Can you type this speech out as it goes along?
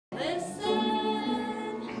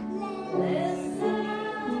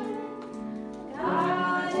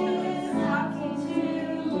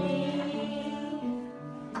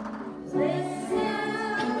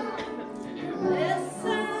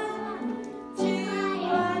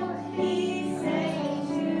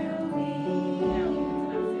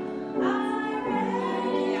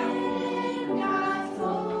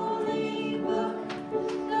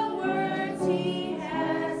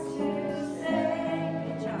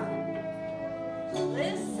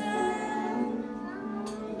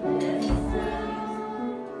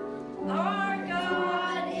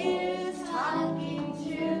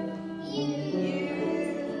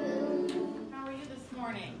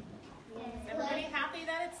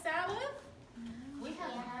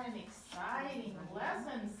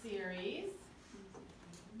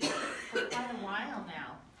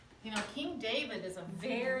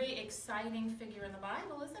Exciting figure in the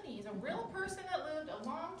Bible, isn't he? He's a real person that lived a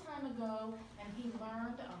long time ago, and he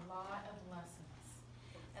learned a lot of lessons.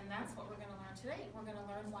 And that's what we're going to learn today. We're going to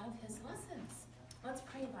learn one of his lessons. Let's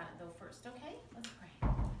pray about it, though, first, okay? Let's pray.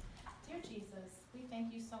 Dear Jesus, we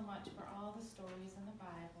thank you so much for all the stories in the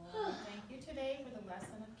Bible. We thank you today for the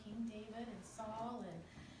lesson of King David and Saul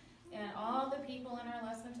and all the people in our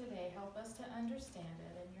lesson today. Help us to understand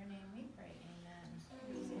it. In your name we pray. Amen.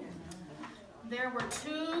 There were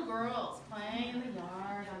two girls playing in the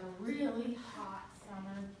yard on a really hot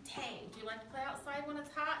summer day. Do you like to play outside when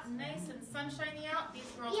it's hot and nice and sunshiny out? These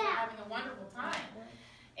girls were having a wonderful time.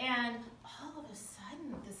 And all of a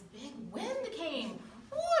sudden, this big wind came.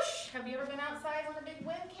 Whoosh! Have you ever been outside when a big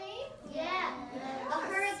wind came? Yeah, a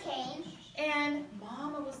hurricane. And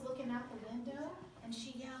Mama was looking out the window, and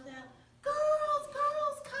she yelled out, "Girls,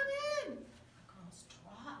 girls, come in!" The girls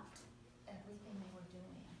dropped everything they were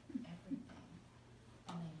doing, everything.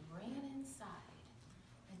 And they ran inside.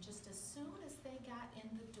 And just as soon as they got in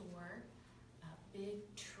the door, a big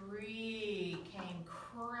tree came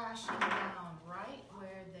crashing down right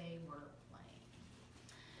where they were playing.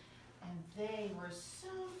 And they were so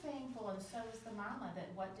thankful, and so was the mama, that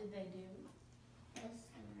what did they do?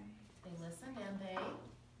 They listened and they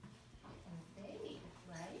obeyed,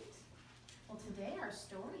 right? Well, today our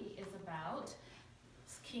story is about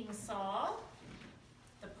King Saul,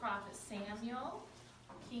 the prophet Samuel,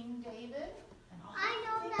 King David, and all I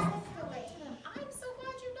know that story. I'm so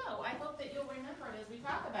glad you know. I hope that you'll remember it as we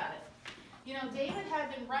talk about it. You know, David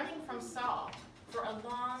had been running from Saul for a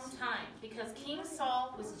long time because King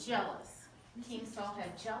Saul was jealous. King Saul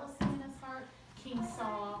had jealousy in his heart. King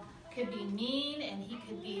Saul could be mean, and he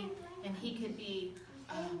could be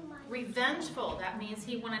revengeful. That means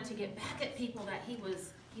he wanted to get back at people that he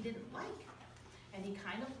didn't like. And he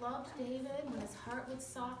kind of loved David when his heart would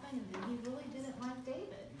soften, and then he really didn't like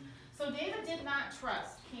David. So David did not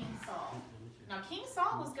trust King Saul. Now, King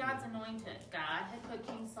Saul was God's anointed. God had put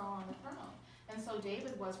King Saul on the throne. And so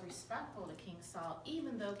David was respectful to King Saul,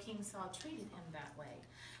 even though King Saul treated him that way.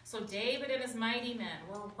 So David and his mighty men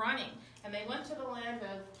were running, and they went to the land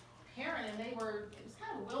of Haran, and it was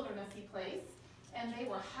kind of a wildernessy place, and they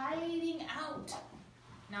were hiding out.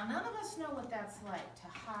 Now, none of us know what that's like, to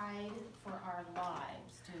hide for our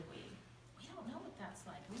lives, do we? We don't know what that's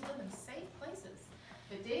like. We live in safe places.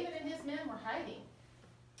 But David and his men were hiding.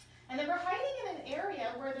 And they were hiding in an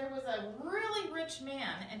area where there was a really rich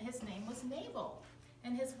man, and his name was Nabal,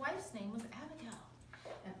 and his wife's name was Abigail.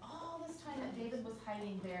 And all this time that David was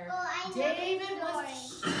hiding there, David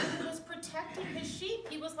was protecting his sheep.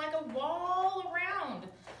 He was like a wall around.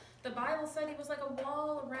 The Bible said he was like a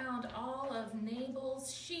wall around all of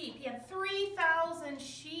Nabal's sheep. He had 3,000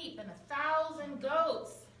 sheep and 1,000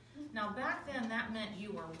 goats. Now back then that meant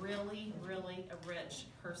you were really, really a rich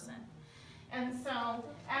person. And so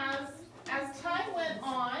as time went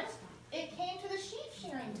on, it came to the sheep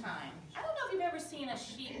shearing time. I don't know if you've ever seen a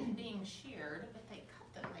sheep being sheared, but they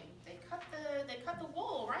cut them. They cut the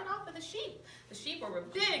wool right off of the sheep. The sheep were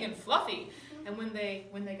big and fluffy, and when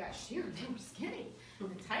they got sheared, they were skinny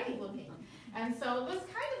and tiny looking. And so it was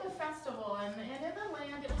kind of a festival, and in the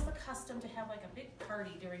land, it was the custom to have like a big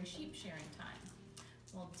party during sheep shearing time.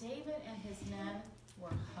 Well, David and his men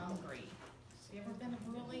were hungry. Have you ever been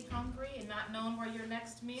really hungry and not known where your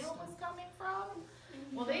next meal was coming from?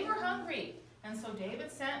 Well, they were hungry. And so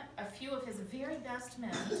David sent a few of his very best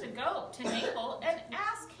men to go to Nabal and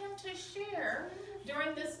ask him to share,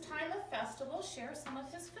 during this time of festival, share some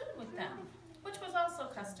of his food with them, which was also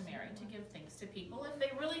customary to give things to people if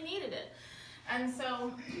they really needed it. And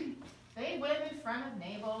so they went in front of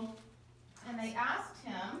Nabal and they asked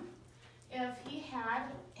him if he had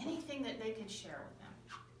anything that they could share with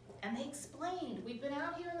them. And they explained, we've been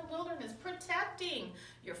out here in the wilderness protecting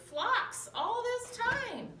your flocks all this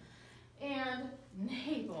time. And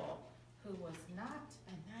Nabal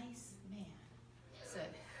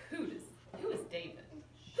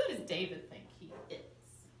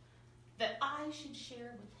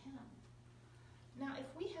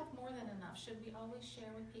enough. Should we always share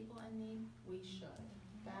with people in need? We should.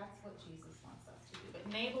 That's what Jesus wants us to do.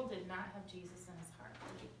 But Nabal did not have Jesus in his heart.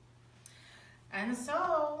 And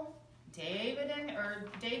so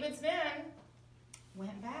David's men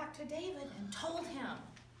went back to David and told him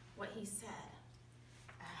what he said.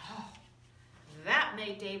 Oh, that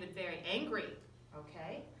made David very angry.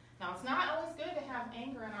 Okay? Now, it's not always good to have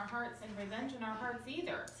anger in our hearts and revenge in our hearts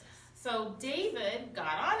either. So David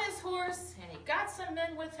got on his horse, and he got some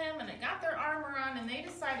men with him, and they got their armor on, and they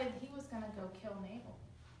decided he was going to go kill Nabal.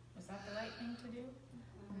 Was that the right thing to do?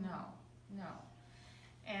 No.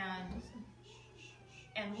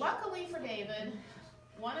 And luckily for David,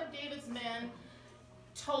 one of David's men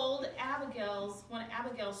told one of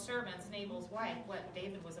Abigail's servants, Nabal's wife, what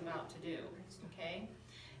David was about to do. Okay?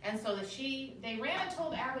 And so they ran and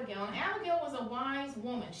told Abigail, and Abigail was a wise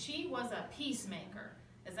woman. She was a peacemaker.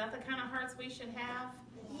 Is that the kind of hearts we should have?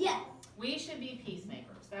 Yes. We should be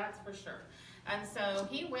peacemakers, that's for sure. And so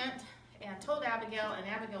he went and told Abigail, and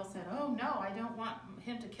Abigail said, oh no, I don't want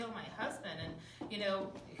him to kill my husband. And,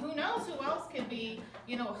 who knows who else could be,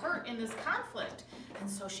 hurt in this conflict. And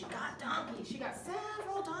so she got donkeys. She got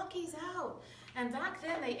several donkeys out. And back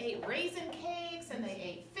then they ate raisin cakes, and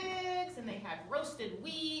they ate figs, and they had roasted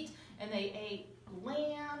wheat, and they ate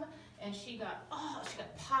lamb. And she got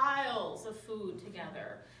piles of food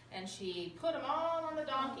together. And she put them all on the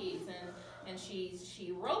donkeys, and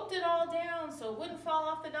she roped it all down so it wouldn't fall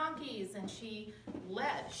off the donkeys. And she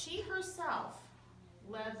herself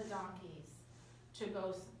led the donkeys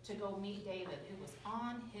to go meet David, who was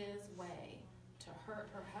on his way to hurt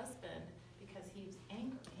her husband because he was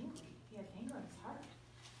angry. He had anger in his heart.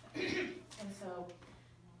 And so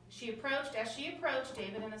as she approached,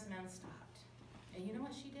 David and his men stopped. And you know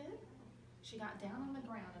what she did? She got down on the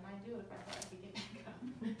ground, and I do it if I thought I could get back up.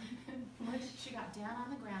 She got down on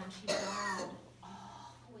the ground, and she bowed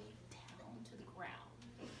all the way down to the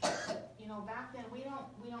ground. Back then we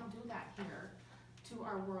don't do that here to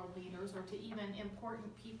our world leaders or to even important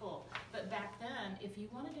people. But back then, if you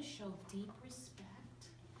wanted to show deep respect,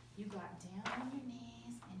 you got down on your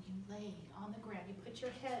knees and you laid on the ground. You put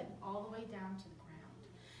your head all the way down to the ground.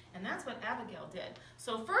 And that's what Abigail did.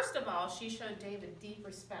 So first of all, she showed David deep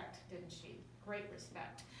respect, didn't she? Great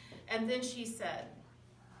respect. And then she said,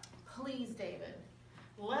 please, David,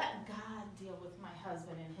 let God deal with my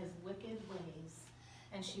husband in his wicked ways.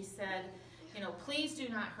 And she said, please do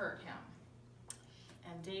not hurt him.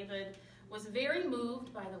 And David was very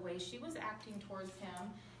moved by the way she was acting towards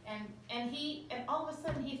him. And all of a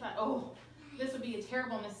sudden he thought, oh, this would be a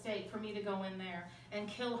terrible mistake for me to go in there and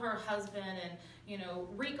kill her husband and,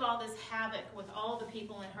 wreak all this havoc with all the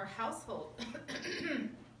people in her household.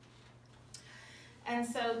 And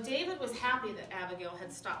so David was happy that Abigail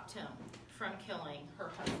had stopped him from killing her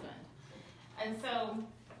husband. And so,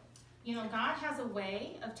 God has a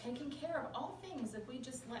way of taking care of all things if we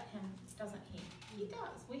just let him, doesn't he? He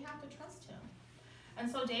does. We have to trust him.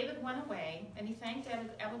 And so David went away, and he thanked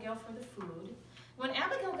Abigail for the food. When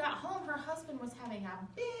Abigail got home, her husband was having a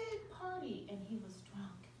big party, and he was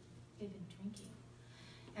drunk. He'd been drinking.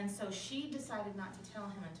 And so she decided not to tell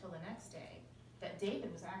him until the next day that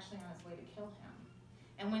David was actually on his way to kill him.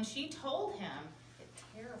 And when she told him, it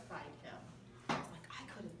terrified him. He was like, I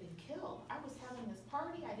could have been killed. I was having this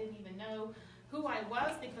party. I didn't even know who I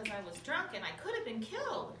was because I was drunk, and I could have been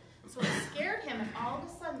killed. So it scared him, and all of a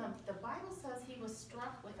sudden, the Bible says he was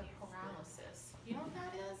struck with a paralysis. You know what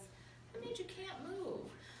that is? It means you can't move.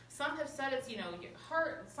 Some have said it's, your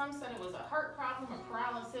heart. Some said it was a heart problem or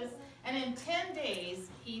paralysis. And in 10 days,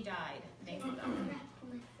 he died. Nathan died.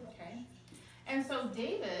 Okay? And so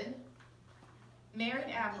David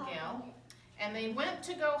married Abigail, and they went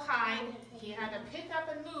to go hide. He had to pick up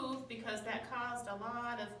and move because that caused a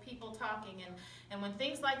lot of people talking. And when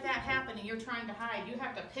things like that happen and you're trying to hide, you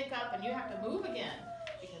have to pick up and you have to move again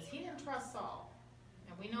because he didn't trust Saul.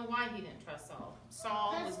 And we know why he didn't trust Saul.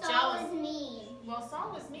 Saul was jealous. Saul was mean. Well,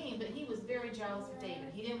 Saul was mean, but he was very jealous of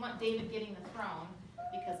David. He didn't want David getting the throne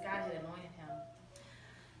because God had anointed him.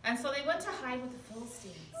 And so they went to hide with the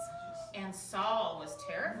Philistines. And Saul was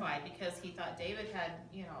terrified because he thought David had,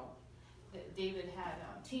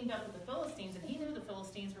 teamed up with the Philistines, and he knew the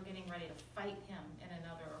Philistines were getting ready to fight him in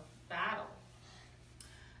another battle.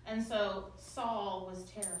 And so Saul was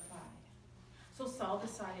terrified. So Saul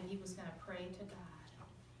decided he was going to pray to God.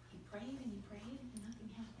 He prayed and nothing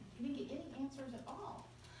happened. He didn't get any answers at all.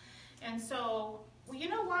 And so, you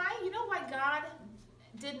know why? You know why God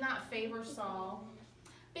did not favor Saul?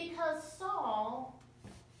 Because Saul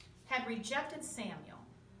had rejected Samuel.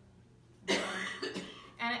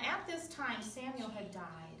 And at this time, Samuel had died.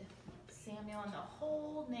 Samuel, and the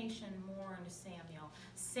whole nation mourned Samuel.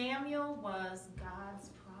 Samuel was God's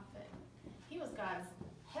prophet. He was God's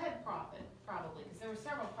head prophet, probably, because there were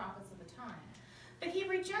several prophets at the time. But he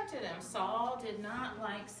rejected him. Saul did not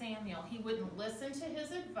like Samuel. He wouldn't listen to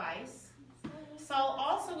his advice. Saul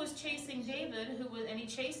also was chasing David, and he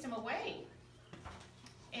chased him away.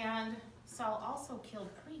 And Saul also killed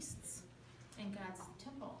priests in God's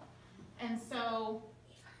temple. And so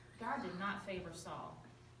God did not favor Saul.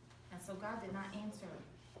 And so God did not answer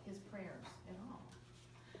his prayers at all.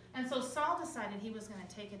 And so Saul decided he was going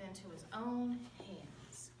to take it into his own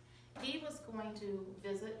hands. He was going to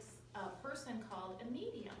visit a person called a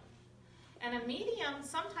medium. And a medium,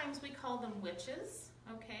 sometimes we call them witches,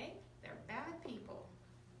 okay? They're bad people.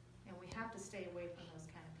 And we have to stay away from those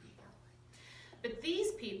kind of people. But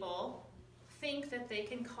these people think that they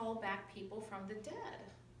can call back people from the dead.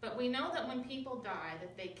 But we know that when people die,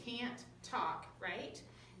 that they can't talk, right?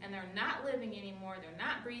 And they're not living anymore, they're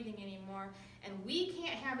not breathing anymore, and we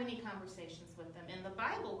can't have any conversations with them. In the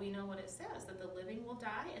Bible, we know what it says, that the living will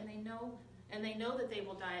die, and they know that they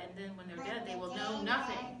will die, and then when they're dead, they will know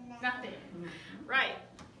nothing. Nothing. Right.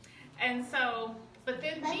 And so, but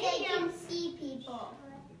the medium... they can see people.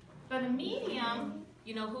 But a medium,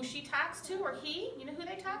 you know who she talks to, or he, you know who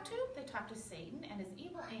they talk to? They talk to Satan and his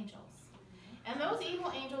evil angels. And those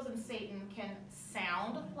evil angels and Satan can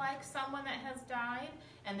sound like someone that has died,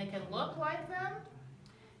 and they can look like them,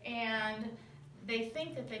 and they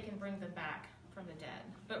think that they can bring them back from the dead.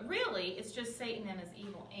 But really, it's just Satan and his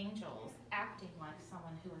evil angels acting like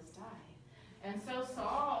someone who has died. And so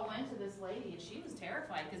Saul went to this lady, and she was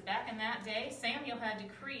terrified, because back in that day, Samuel had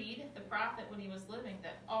decreed, the prophet when he was living,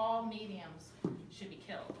 that all mediums should be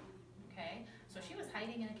killed. Okay? So she was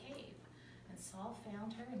hiding in a cave. And Saul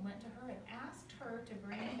found her and went to her and asked her to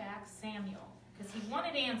bring back Samuel, because he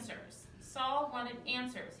wanted answers. Saul wanted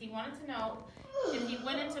answers. He wanted to know if he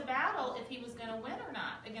went into battle, if he was going to win or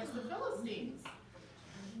not against the Philistines.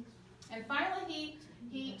 And finally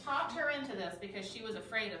he talked her into this because she was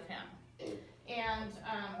afraid of him. And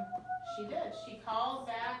she did. She called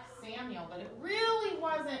back Samuel, but it really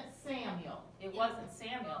wasn't Samuel. It wasn't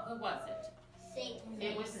Samuel. Who was it? Satan.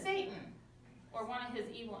 It was Satan, or one of his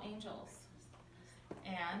evil angels.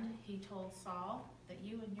 And he told Saul that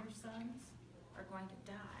you and your sons are going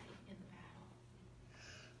to die in the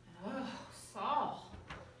battle. And Saul,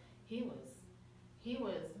 he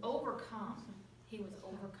was overcome. He was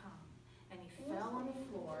overcome. And he fell on the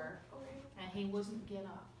floor, and he wouldn't get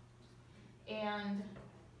up. And,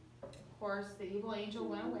 of course, the evil angel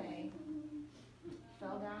went away,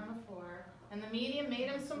 fell down on the floor, and the medium made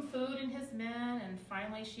him some food and his men, and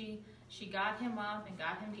finally she got him up and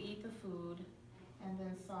got him to eat the food, and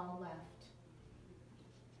then Saul left.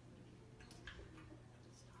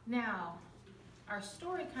 Now, our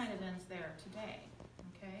story kind of ends there today,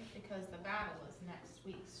 okay, because the battle is next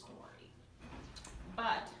week's story.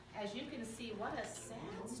 But, as you can see, what a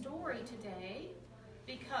sad story today,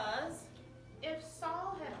 because if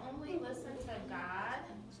Saul had only listened to God,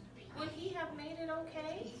 would he have made it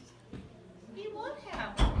okay? He would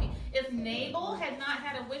have. If Nabal had not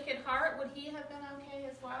had a wicked heart, would he have been okay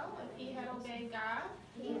as well? If he had obeyed God,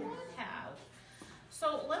 he would have.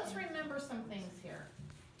 So let's remember some things here.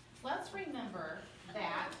 Let's remember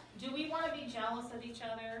that, do we want to be jealous of each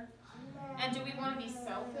other? And do we want to be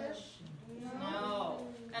selfish? No.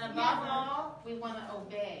 And above all, we want to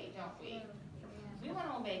obey, don't we? We want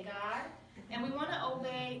to obey God. And we want to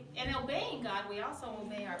obey, and obeying God, we also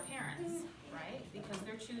obey our parents, right? Because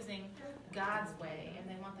they're choosing God's way, and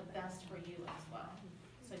they want the best for you as well.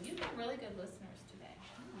 So you've been really good listeners